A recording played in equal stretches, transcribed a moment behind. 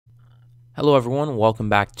Hello everyone, welcome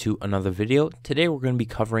back to another video. Today we're going to be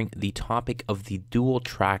covering the topic of the dual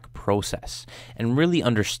track process and really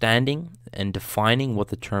understanding and defining what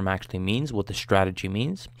the term actually means, what the strategy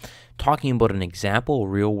means, talking about an example, a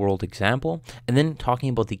real world example, and then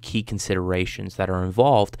talking about the key considerations that are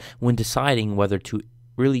involved when deciding whether to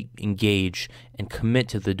really engage and commit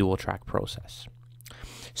to the dual track process.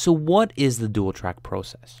 So what is the dual track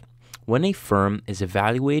process? When a firm is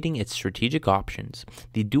evaluating its strategic options,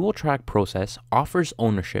 the dual track process offers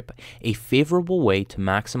ownership a favorable way to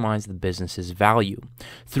maximize the business's value.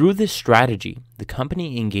 Through this strategy, the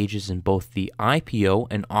company engages in both the IPO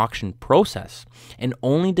and auction process and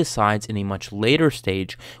only decides in a much later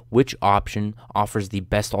stage which option offers the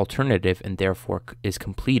best alternative and therefore is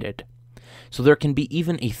completed. So there can be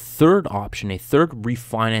even a third option, a third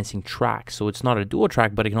refinancing track. So it's not a dual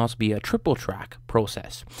track, but it can also be a triple track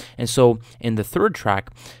process. And so in the third track,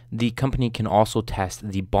 the company can also test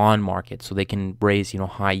the bond market. So they can raise,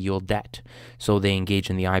 high yield debt. So they engage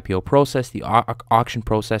in the IPO process, the auction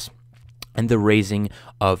process, and the raising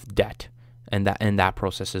of debt and that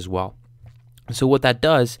process as well. So what that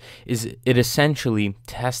does is it essentially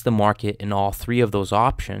tests the market in all three of those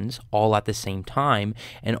options all at the same time,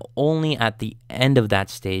 and only at the end of that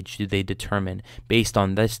stage do they determine, based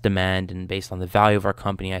on this demand and based on the value of our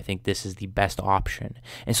company, I think this is the best option.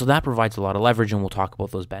 And so that provides a lot of leverage, and we'll talk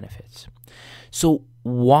about those benefits. So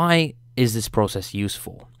why is this process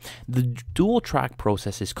useful? The dual track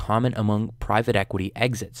process is common among private equity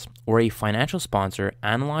exits, where a financial sponsor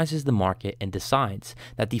analyzes the market and decides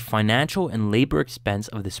that the financial and labor expense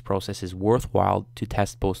of this process is worthwhile to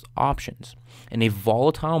test both options. In a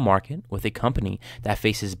volatile market with a company that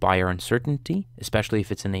faces buyer uncertainty, especially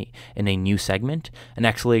if it's in a new segment, an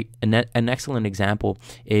excellent example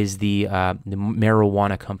is the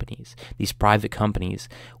marijuana companies, these private companies,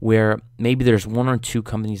 where maybe there's one or two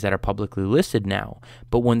companies that are publicly listed now,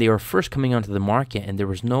 but when they were first coming onto the market and there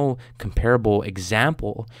was no comparable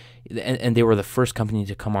example, and they were the first company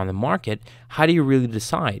to come on the market, how do you really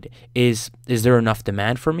decide? Is there enough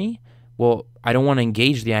demand for me? Well, I don't want to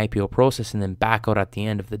engage the IPO process and then back out at the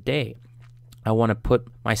end of the day. I want to put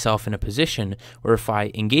myself in a position where if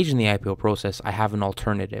I engage in the IPO process, I have an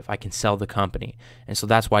alternative. I can sell the company. And so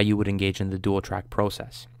that's why you would engage in the dual track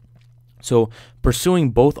process. So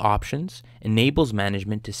pursuing both options enables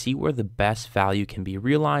management to see where the best value can be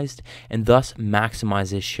realized and thus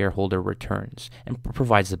maximizes shareholder returns and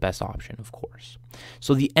provides the best option, of course.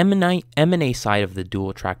 So the M&A side of the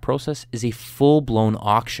dual track process is a full-blown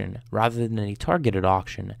auction rather than a targeted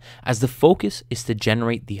auction, as the focus is to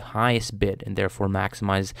generate the highest bid and therefore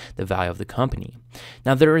maximize the value of the company.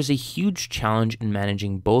 Now, there is a huge challenge in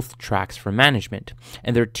managing both tracks for management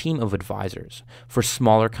and their team of advisors. For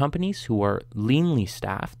smaller companies who are leanly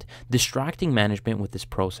staffed, distracting management with this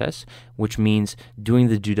process, which means doing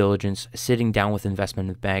the due diligence, sitting down with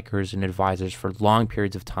investment bankers and advisors for long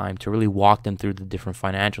periods of time to really walk them through the different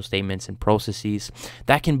financial statements and processes,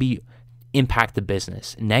 that can impact the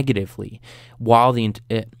business negatively, while the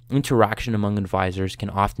interaction among advisors can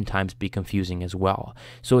oftentimes be confusing as well.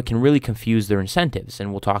 So it can really confuse their incentives,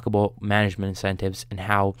 and we'll talk about management incentives and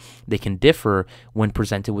how they can differ when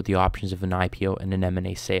presented with the options of an IPO and an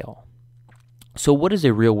M&A sale. So what is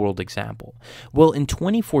a real-world example? Well, in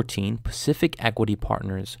 2014, Pacific Equity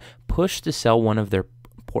Partners pushed to sell one of their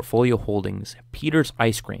portfolio holdings, Peter's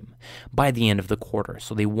Ice Cream, by the end of the quarter.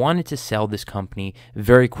 So they wanted to sell this company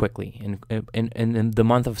very quickly in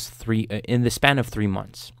the span of 3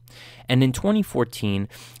 months. And in 2014,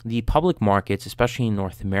 the public markets, especially in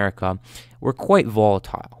North America, were quite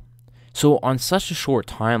volatile. So on such a short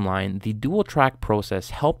timeline, the dual track process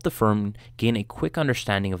helped the firm gain a quick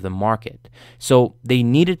understanding of the market. So they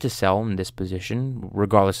needed to sell in this position,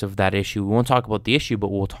 regardless of that issue. We won't talk about the issue,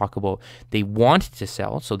 but we'll talk about they wanted to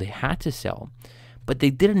sell, so they had to sell. But they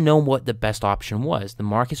didn't know what the best option was. The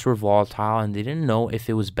markets were volatile, and they didn't know if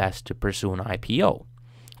it was best to pursue an IPO.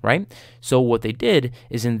 Right? So what they did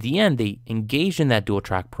is, in the end, they engaged in that dual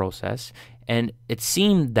track process, and it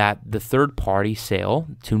seemed that the third-party sale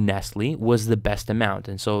to Nestle was the best amount.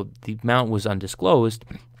 And so the amount was undisclosed,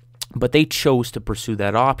 but they chose to pursue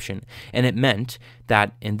that option. And it meant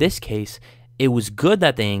that, in this case, it was good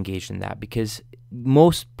that they engaged in that, because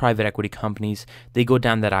most private equity companies, they go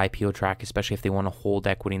down that IPO track, especially if they want to hold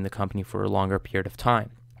equity in the company for a longer period of time.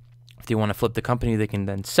 If they want to flip the company, they can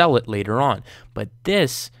then sell it later on. But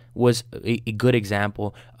this was a good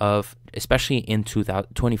example of, especially in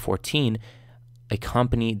 2014, a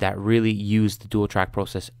company that really used the dual track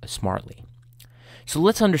process smartly. So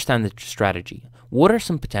let's understand the strategy. What are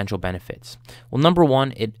some potential benefits? Well, number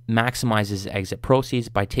one, it maximizes exit proceeds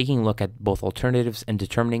by taking a look at both alternatives and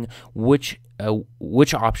determining which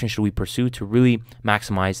option should we pursue to really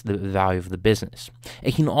maximize the value of the business.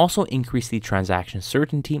 It can also increase the transaction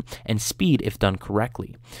certainty and speed if done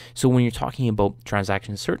correctly. So when you're talking about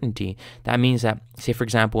transaction certainty, that means that, say for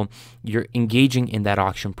example, you're engaging in that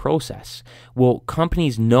auction process. Well,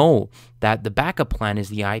 companies know that the backup plan is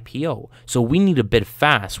the IPO. So we need to bid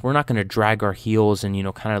fast. We're not going to drag our heels and,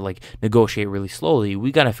 kind of like negotiate really slowly.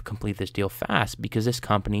 We got to complete this deal fast because this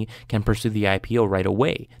company can pursue the IPO right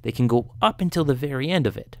away. They can go up until the very end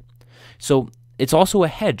of it. So it's also a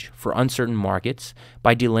hedge for uncertain markets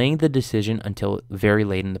by delaying the decision until very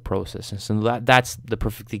late in the process. And so that's the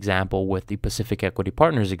perfect example with the Pacific Equity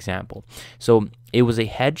Partners example. So it was a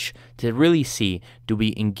hedge to really see, do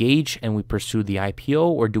we engage and we pursue the IPO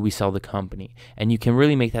or do we sell the company? And you can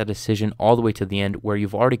really make that decision all the way to the end where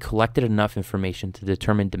you've already collected enough information to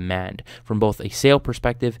determine demand from both a sale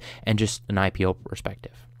perspective and just an IPO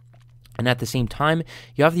perspective. And at the same time,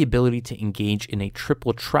 you have the ability to engage in a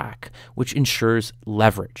triple track, which ensures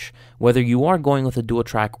leverage. Whether you are going with a dual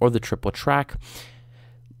track or the triple track,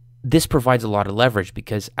 this provides a lot of leverage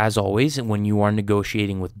because, as always, when you are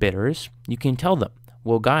negotiating with bidders, you can tell them,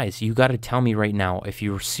 well, guys, you got to tell me right now, if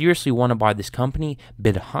you seriously want to buy this company,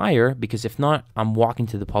 bid higher, because if not, I'm walking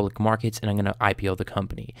to the public markets and I'm going to IPO the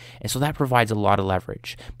company. And so that provides a lot of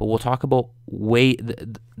leverage. But we'll talk about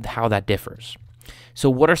how that differs. So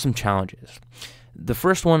what are some challenges? The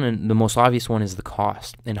first one and the most obvious one is the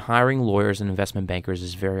cost. And hiring lawyers and investment bankers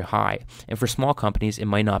is very high. And for small companies, it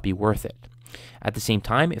might not be worth it. At the same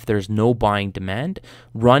time, if there's no buying demand,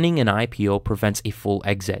 running an IPO prevents a full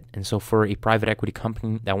exit. And so for a private equity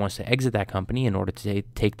company that wants to exit that company in order to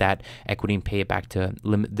take that equity and pay it back to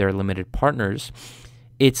their limited partners,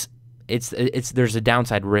 there's a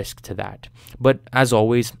downside risk to that. But as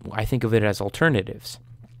always, I think of it as alternatives.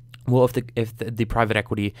 Well, if the private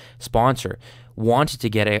equity sponsor wanted to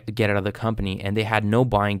get out of the company and they had no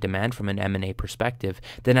buying demand from an M&A perspective,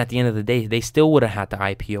 then at the end of the day, they still would have had to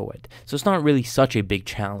IPO it. So it's not really such a big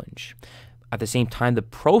challenge. At the same time, the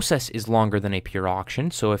process is longer than a pure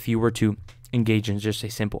auction. So if you were to engage in just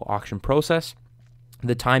a simple auction process,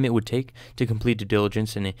 the time it would take to complete due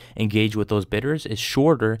diligence and engage with those bidders is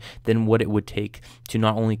shorter than what it would take to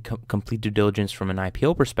not only complete due diligence from an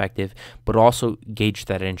IPO perspective, but also gauge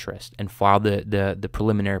that interest and file the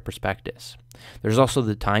preliminary prospectus. There's also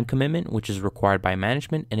the time commitment, which is required by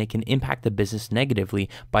management, and it can impact the business negatively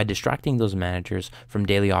by distracting those managers from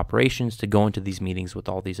daily operations to go into these meetings with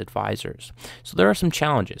all these advisors. So there are some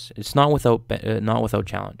challenges. It's not without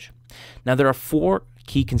challenge. Now, there are 4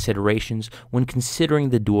 key considerations when considering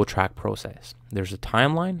the dual track process. There's a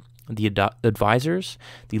timeline, the advisors,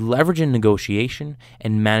 the leverage in negotiation,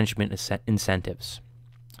 and management incentives.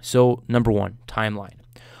 So, number 1, timeline.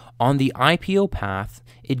 On the IPO path,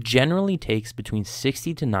 it generally takes between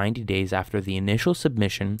 60 to 90 days after the initial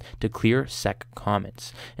submission to clear SEC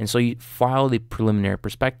comments. And so you file the preliminary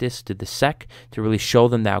prospectus to the SEC to really show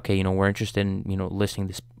them that, okay, we're interested in, listing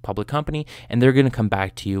this public company, and they're going to come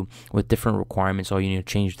back to you with different requirements. Oh, you need to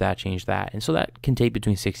change that. And so that can take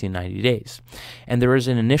between 60 and 90 days. And there is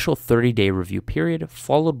an initial 30-day review period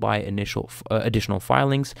followed by additional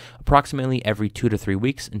filings approximately every 2 to 3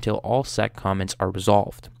 weeks until all SEC comments are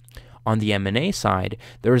resolved. On the M&A side,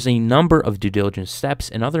 there is a number of due diligence steps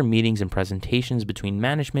and other meetings and presentations between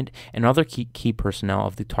management and other key personnel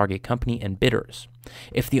of the target company and bidders.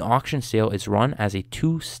 If the auction sale is run as a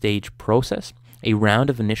 2-stage process, a round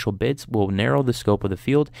of initial bids will narrow the scope of the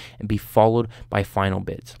field and be followed by final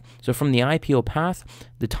bids. So from the IPO path,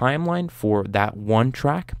 the timeline for that one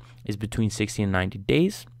track is between 60 and 90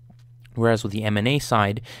 days. Whereas with the M&A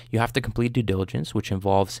side, you have to complete due diligence, which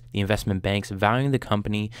involves the investment banks valuing the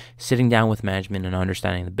company, sitting down with management and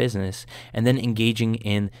understanding the business, and then engaging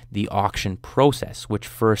in the auction process, which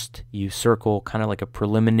first you circle kind of like a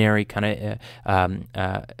preliminary kind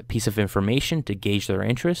of piece of information to gauge their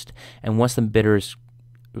interest. And once the bidders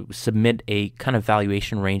submit a kind of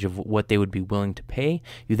valuation range of what they would be willing to pay,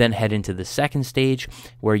 you then head into the second stage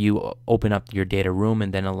where you open up your data room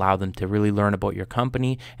and then allow them to really learn about your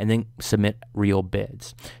company and then submit real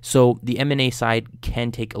bids. So the M&A side can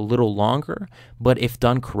take a little longer, but if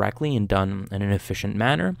done correctly and done in an efficient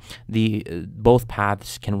manner, both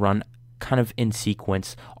paths can run kind of in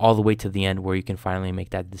sequence all the way to the end where you can finally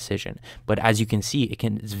make that decision. But as you can see,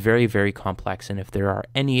 it's very, very complex. And if there are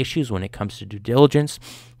any issues when it comes to due diligence,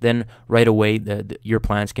 then right away your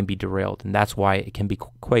plans can be derailed. And that's why it can be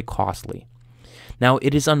quite costly. Now,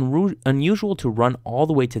 it is unusual to run all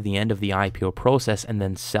the way to the end of the IPO process and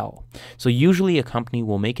then sell. So usually a company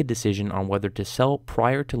will make a decision on whether to sell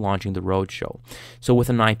prior to launching the roadshow. So with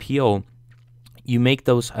an IPO, you make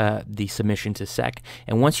the submission to SEC,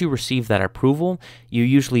 and once you receive that approval, you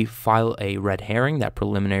usually file a red herring, that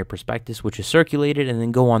preliminary prospectus, which is circulated, and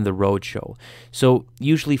then go on the roadshow. So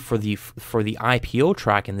usually for the IPO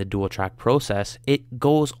track in the dual track process, it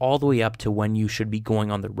goes all the way up to when you should be going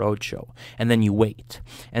on the roadshow, and then you wait,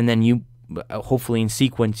 and then you hopefully in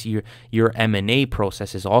sequence your M&A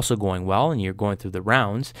process is also going well and you're going through the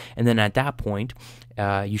rounds, and then at that point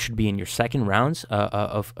you should be in your second rounds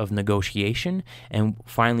of negotiation, and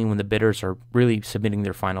finally when the bidders are really submitting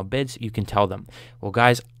their final bids, you can tell them, well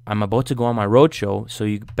guys, I'm about to go on my roadshow, so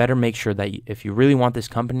you better make sure that if you really want this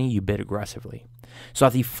company, you bid aggressively. So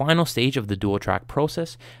at the final stage of the dual track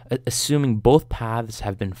process, assuming both paths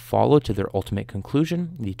have been followed to their ultimate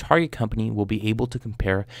conclusion, the target company will be able to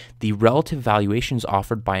compare the relative valuations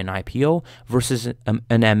offered by an IPO versus an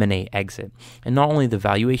M&A exit. And not only the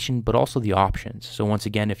valuation, but also the options. So once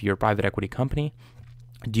again, if you're a private equity company,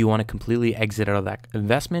 do you want to completely exit out of that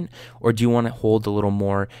investment, or do you want to hold a little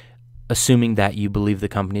more, assuming that you believe the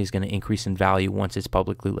company is going to increase in value once it's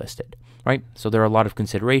publicly listed, right? So there are a lot of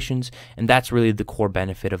considerations, and that's really the core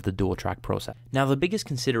benefit of the dual track process. Now, the biggest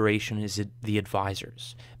consideration is the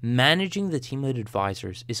advisors. Managing the team of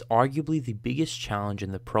advisors is arguably the biggest challenge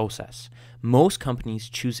in the process. Most companies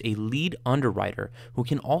choose a lead underwriter who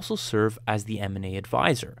can also serve as the M&A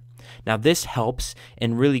advisor. Now, this helps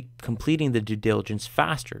in really completing the due diligence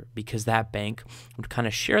faster, because that bank would kind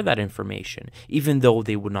of share that information. Even though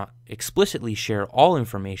they would not explicitly share all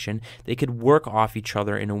information, they could work off each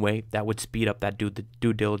other in a way that would speed up that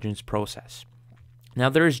due diligence process. Now,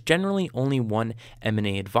 there is generally only one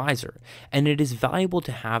M&A advisor, and it is valuable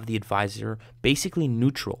to have the advisor basically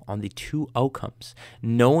neutral on the two outcomes,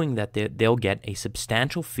 knowing that they'll get a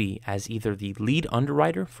substantial fee as either the lead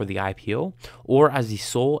underwriter for the IPO or as the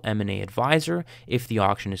sole M&A advisor if the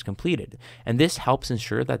auction is completed. And this helps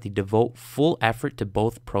ensure that they devote full effort to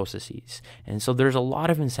both processes. And so there's a lot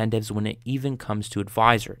of incentives when it even comes to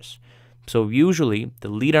advisors. So usually the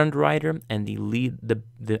lead underwriter and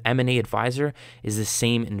the M&A advisor is the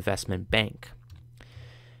same investment bank.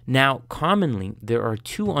 Now, commonly, there are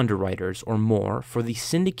two underwriters or more for the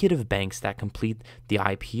syndicate of banks that complete the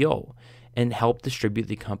IPO and help distribute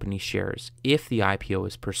the company's shares if the IPO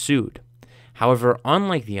is pursued. However,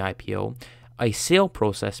 unlike the IPO, a sale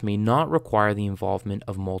process may not require the involvement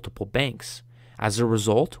of multiple banks. As a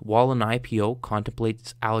result, while an IPO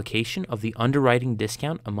contemplates allocation of the underwriting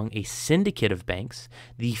discount among a syndicate of banks,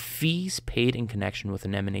 the fees paid in connection with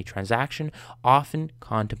an M&A transaction often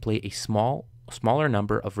contemplate a smaller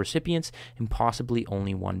number of recipients and possibly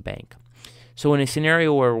only one bank. So in a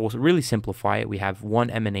scenario where we'll really simplify it, we have one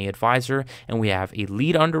M&A advisor and we have a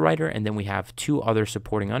lead underwriter, and then we have two other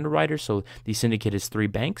supporting underwriters. So the syndicate is three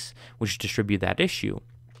banks which distribute that issue.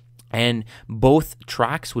 And both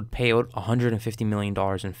tracks would pay out $150 million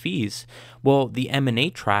in fees. Well, the M&A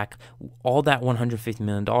track, all that $150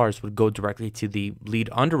 million would go directly to the lead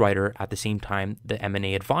underwriter at the same time the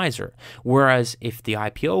M&A advisor. Whereas if the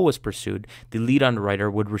IPO was pursued, the lead underwriter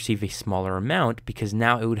would receive a smaller amount because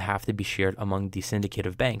now it would have to be shared among the syndicate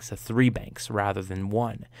of banks, the three banks, rather than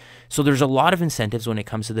one. So there's a lot of incentives when it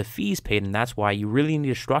comes to the fees paid, and that's why you really need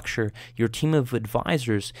to structure your team of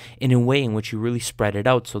advisors in a way in which you really spread it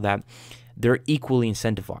out so that they're equally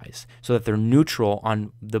incentivized, so that they're neutral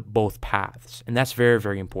on both paths. And that's very,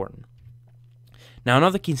 very important. Now,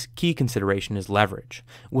 another key consideration is leverage.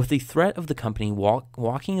 With the threat of the company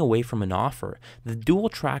walking away from an offer, the dual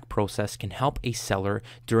track process can help a seller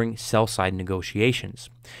during sell-side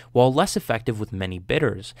negotiations. While less effective with many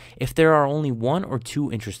bidders, if there are only one or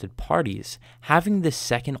two interested parties, having this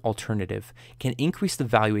second alternative can increase the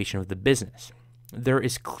valuation of the business. There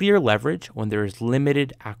is clear leverage when there is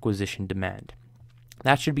limited acquisition demand.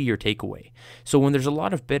 That should be your takeaway. So when there's a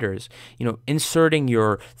lot of bidders, inserting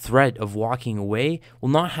your threat of walking away will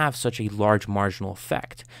not have such a large marginal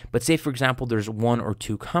effect. But say, for example, there's one or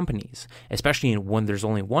two companies, especially when there's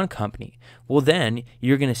only one company. Well, then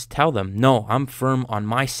you're going to tell them, no, I'm firm on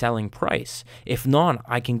my selling price. If not,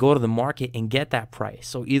 I can go to the market and get that price.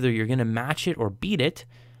 So either you're going to match it or beat it,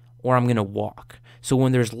 or I'm going to walk. So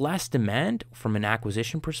when there's less demand from an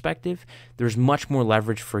acquisition perspective, there's much more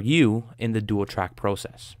leverage for you in the dual track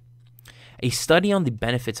process. A study on the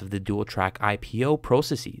benefits of the dual track IPO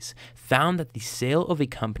processes found that the sale of a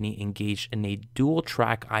company engaged in a dual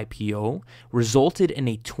track IPO resulted in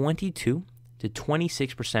a 22 to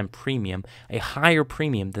 26% premium, a higher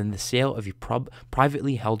premium than the sale of a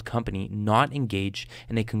privately held company not engaged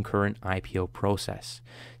in a concurrent IPO process.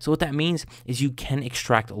 So what that means is you can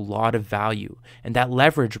extract a lot of value, and that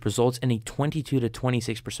leverage results in a 22 to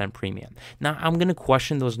 26% premium. Now, I'm going to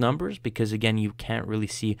question those numbers because, again, you can't really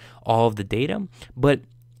see all of the data, but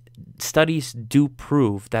studies do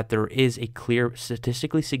prove that there is a clear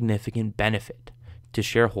statistically significant benefit to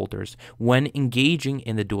shareholders when engaging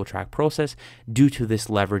in the dual track process due to this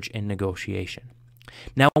leverage in negotiation.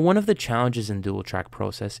 Now, one of the challenges in the dual track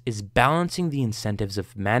process is balancing the incentives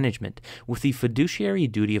of management with the fiduciary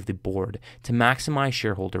duty of the board to maximize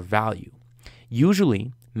shareholder value.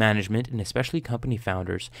 Usually, management, and especially company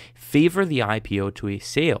founders, favor the IPO to a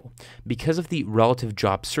sale because of the relative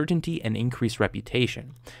job certainty and increased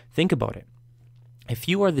reputation. Think about it. If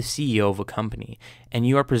you are the CEO of a company and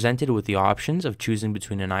you are presented with the options of choosing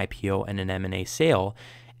between an IPO and an M&A sale,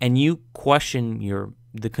 and you question your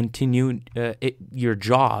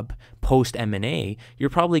job post M&A, you're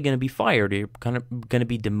probably going to be fired, or you're kind of going to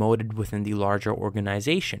be demoted within the larger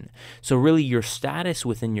organization. So really your status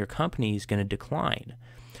within your company is going to decline.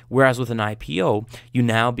 Whereas with an IPO, you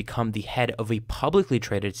now become the head of a publicly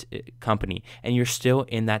traded company, and you're still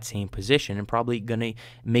in that same position and probably going to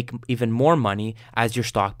make even more money as your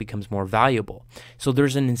stock becomes more valuable. So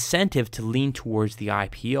there's an incentive to lean towards the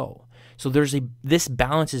IPO. So this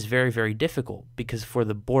balance is very, very difficult because for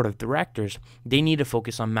the board of directors, they need to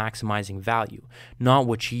focus on maximizing value, not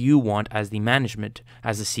what you want as the management,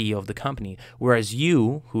 as the CEO of the company. Whereas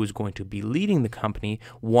you, who is going to be leading the company,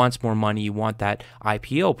 wants more money, you want that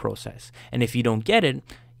IPO process. And if you don't get it,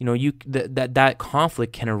 that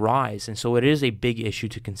conflict can arise. And so it is a big issue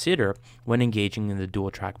to consider when engaging in the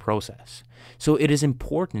dual track process. So it is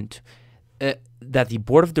important that the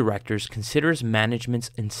board of directors considers management's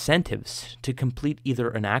incentives to complete either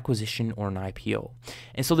an acquisition or an IPO.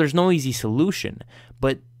 And so there's no easy solution,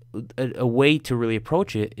 but a way to really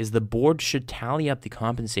approach it is the board should tally up the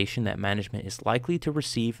compensation that management is likely to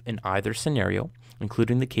receive in either scenario,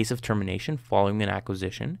 including the case of termination following an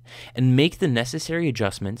acquisition, and make the necessary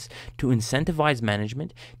adjustments to incentivize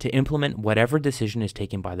management to implement whatever decision is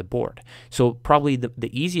taken by the board. So probably the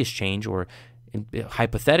easiest change, or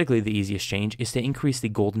hypothetically the easiest change, is to increase the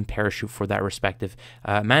golden parachute for that respective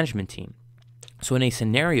management team. So in a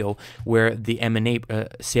scenario where the M&A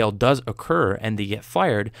sale does occur and they get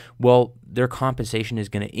fired, well, their compensation is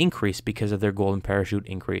going to increase because of their golden parachute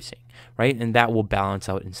increasing, right? And that will balance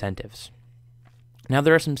out incentives. Now,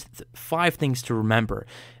 there are some 5 things to remember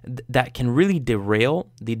that can really derail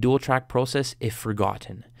the dual track process if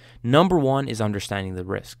forgotten. Number 1 is understanding the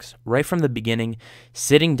risks. Right from the beginning,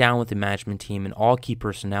 sitting down with the management team and all key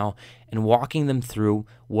personnel and walking them through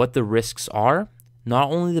what the risks are,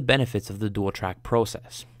 not only the benefits of the dual track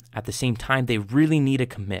process. At the same time, they really need to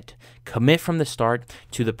commit from the start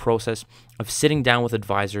to the process of sitting down with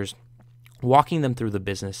advisors, walking them through the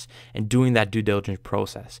business, and doing that due diligence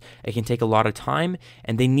process. It can take a lot of time,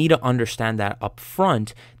 and they need to understand that up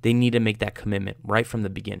front. They need to make that commitment right from the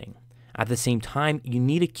beginning. At the same time, you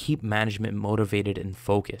need to keep management motivated and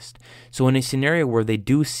focused. So in a scenario where they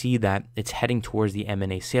do see that it's heading towards the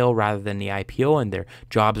M&A sale rather than the IPO, and their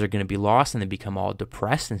jobs are going to be lost and they become all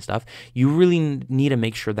depressed and stuff, you really need to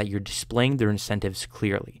make sure that you're displaying their incentives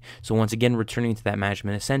clearly. So once again, returning to that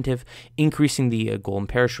management incentive, increasing the golden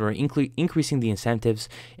parachute, or increasing the incentives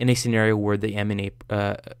in a scenario where the M&A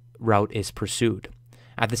route is pursued.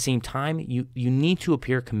 At the same time, you need to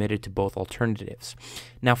appear committed to both alternatives.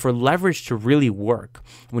 Now, for leverage to really work,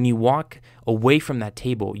 when you walk away from that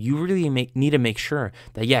table, you really need to make sure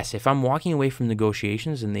that, yes, if I'm walking away from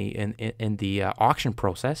negotiations in the auction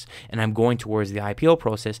process and I'm going towards the IPO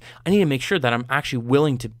process, I need to make sure that I'm actually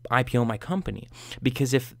willing to IPO my company.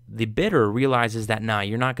 Because if the bidder realizes that,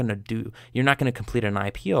 you're not going to complete an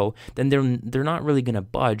IPO, then they're not really going to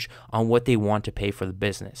budge on what they want to pay for the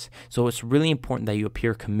business. So it's really important that you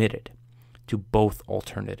appear committed to both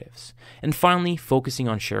alternatives. And finally, focusing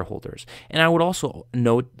on shareholders. And I would also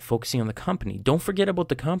note focusing on the company. Don't forget about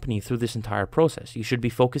the company through this entire process. You should be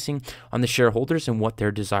focusing on the shareholders and what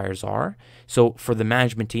their desires are. So for the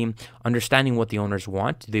management team, understanding what the owners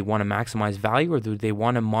want. Do they want to maximize value, or do they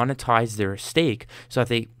want to monetize their stake so that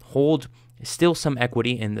they hold still some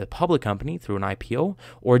equity in the public company through an IPO,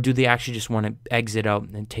 or do they actually just want to exit out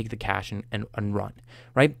and take the cash and run,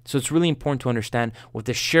 right? So it's really important to understand what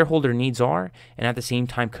the shareholder needs are, and at the same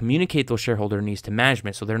time communicate those shareholder needs to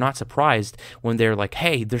management so they're not surprised when they're like,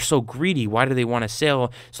 hey, they're so greedy, why do they want to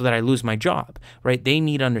sell so that I lose my job, right? They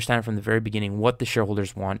need to understand from the very beginning what the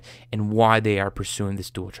shareholders want and why they are pursuing this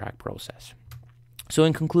dual track process. So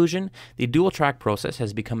in conclusion, the dual track process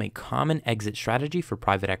has become a common exit strategy for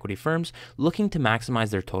private equity firms looking to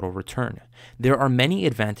maximize their total return. There are many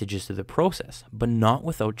advantages to the process, but not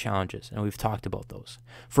without challenges, and we've talked about those.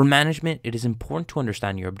 For management, it is important to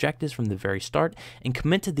understand your objectives from the very start and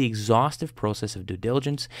commit to the exhaustive process of due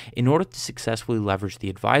diligence in order to successfully leverage the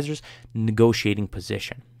advisor's negotiating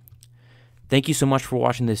position. Thank you so much for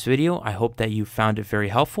watching this video. I hope that you found it very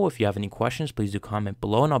helpful. If you have any questions, please do comment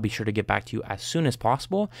below and I'll be sure to get back to you as soon as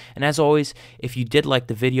possible. And as always, if you did like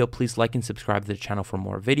the video, please like and subscribe to the channel for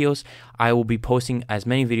more videos. I will be posting as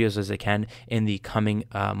many videos as I can in the coming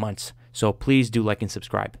months. So please do like and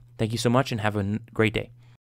subscribe. Thank you so much and have a great day.